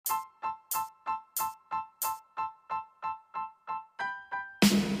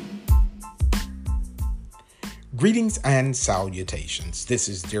Greetings and salutations. This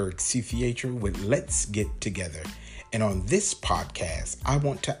is Derek C. Theatre with Let's Get Together. And on this podcast, I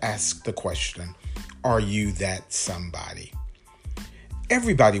want to ask the question, are you that somebody?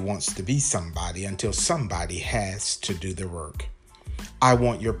 Everybody wants to be somebody until somebody has to do the work. I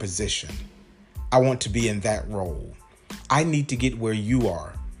want your position. I want to be in that role. I need to get where you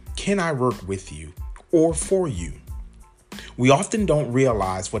are. Can I work with you or for you? We often don't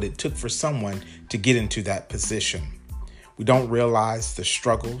realize what it took for someone to get into that position. We don't realize the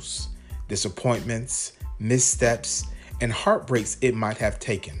struggles, disappointments, missteps, and heartbreaks it might have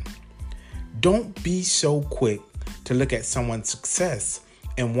taken. Don't be so quick to look at someone's success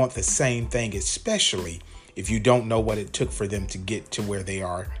and want the same thing, especially if you don't know what it took for them to get to where they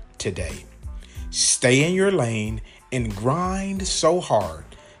are today. Stay in your lane and grind so hard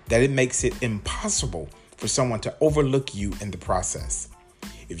that it makes it impossible for someone to overlook you in the process.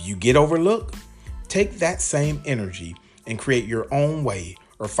 If you get overlooked, take that same energy and create your own way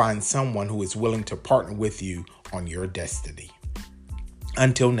or find someone who is willing to partner with you on your destiny.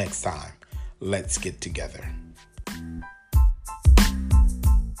 Until next time, let's get together.